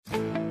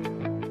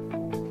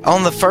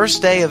On the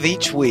first day of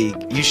each week,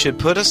 you should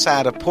put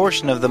aside a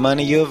portion of the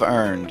money you have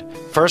earned.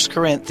 1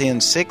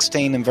 Corinthians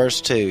 16 and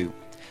verse 2.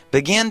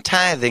 Begin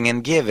tithing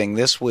and giving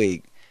this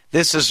week.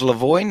 This is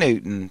LaVoy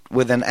Newton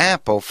with an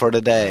apple for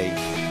today.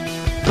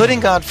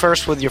 Putting God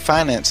first with your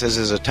finances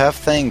is a tough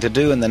thing to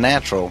do in the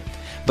natural,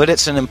 but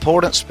it's an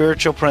important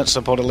spiritual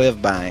principle to live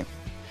by.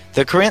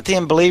 The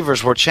Corinthian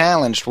believers were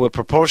challenged with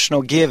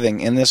proportional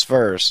giving in this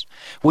verse.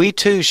 We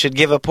too should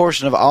give a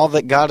portion of all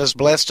that God has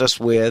blessed us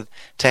with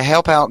to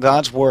help out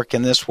God's work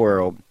in this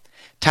world.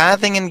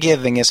 Tithing and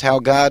giving is how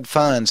God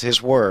funds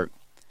His work.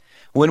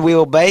 When we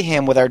obey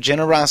Him with our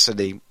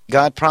generosity,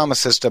 God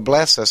promises to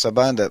bless us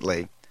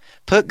abundantly.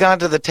 Put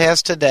God to the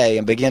test today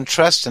and begin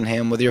trusting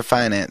Him with your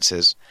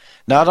finances.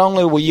 Not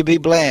only will you be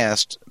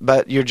blessed,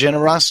 but your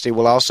generosity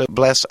will also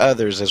bless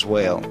others as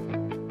well.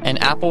 An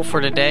Apple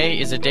for Today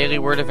is a daily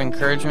word of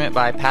encouragement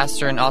by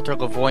pastor and author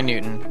LaVoy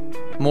Newton.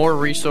 More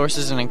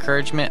resources and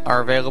encouragement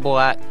are available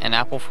at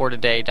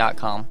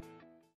anapplefortoday.com.